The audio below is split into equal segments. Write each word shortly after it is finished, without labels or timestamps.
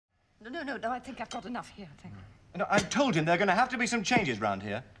No, I think I've got enough here, I think. No, I've told him there are going to have to be some changes round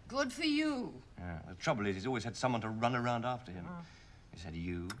here. Good for you. Yeah, the trouble is, he's always had someone to run around after him. He's had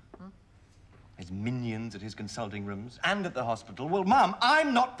you, his minions at his consulting rooms, and at the hospital. Well, Mum,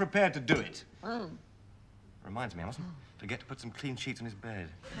 I'm not prepared to do it. Reminds me, I mustn't forget to put some clean sheets on his bed.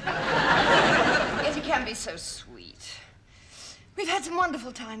 Yes, he can be so sweet. We've had some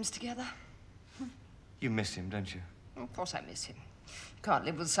wonderful times together. You miss him, don't you? Of course I miss him. You can't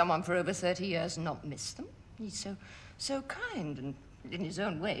live with someone for over 30 years and not miss them. He's so kind and, in his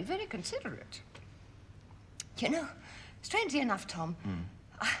own way, very considerate. You know, strangely enough, Tom,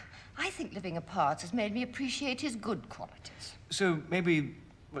 I think living apart has made me appreciate his good qualities. So maybe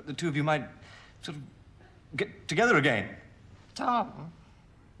the two of you might sort of get together again. Tom,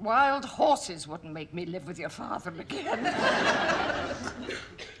 wild horses wouldn't make me live with your father again.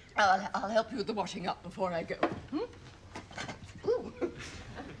 I'll help you with the washing up before I go. Ooh.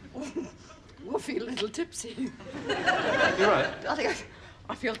 I feel a little tipsy. You're right.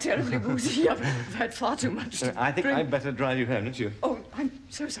 I feel terribly woozy. I've had far too much to I think drink. I'd better drive you home, don't you? Oh, I'm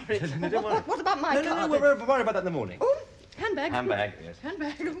so sorry. No, don't worry. What about my car? No, we'll worry about that in the morning. Oh, handbag. Handbag, yes.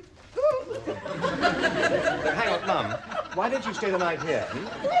 Handbag. Hang on, Mum. Why don't you stay the night here?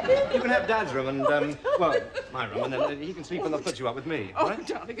 You can have Dad's room and, well, my room, and then he can sleep and I'll put you up with me, all right?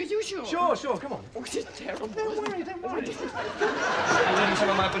 Darling, are you sure? Sure, come on. Oh, it's terrible. Don't worry. I'll lend you some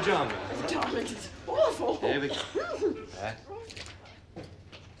of my pajamas. Darling, it's awful. Here we go. There.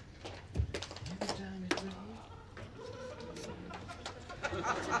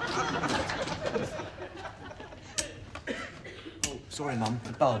 Sorry, Mum.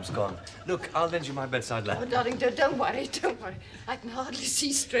 The bulb's gone. Look, I'll lend you my bedside lamp. Oh, darling, don't worry. I can hardly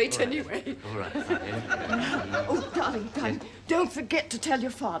see straight anyway. All right. Oh, darling, don't forget to tell your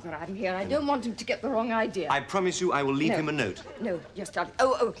father I'm here. I don't want him to get the wrong idea. I promise you I will leave him a note. No, yes, darling.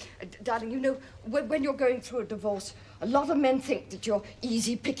 Darling, you know, when you're going through a divorce, a lot of men think that you're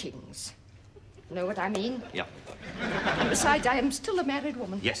easy pickings. Know what I mean? Yeah. And besides, I am still a married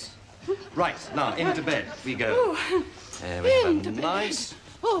woman. Yes. Right, now, into bed we go. Oh. There we have a nice,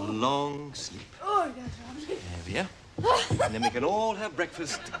 long sleep. Oh, that's lovely. There we are. And then we can all have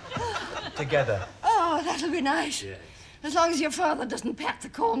breakfast together. Oh, that'll be nice. Yes. As long as your father doesn't pat the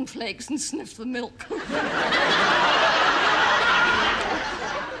cornflakes and sniff the milk.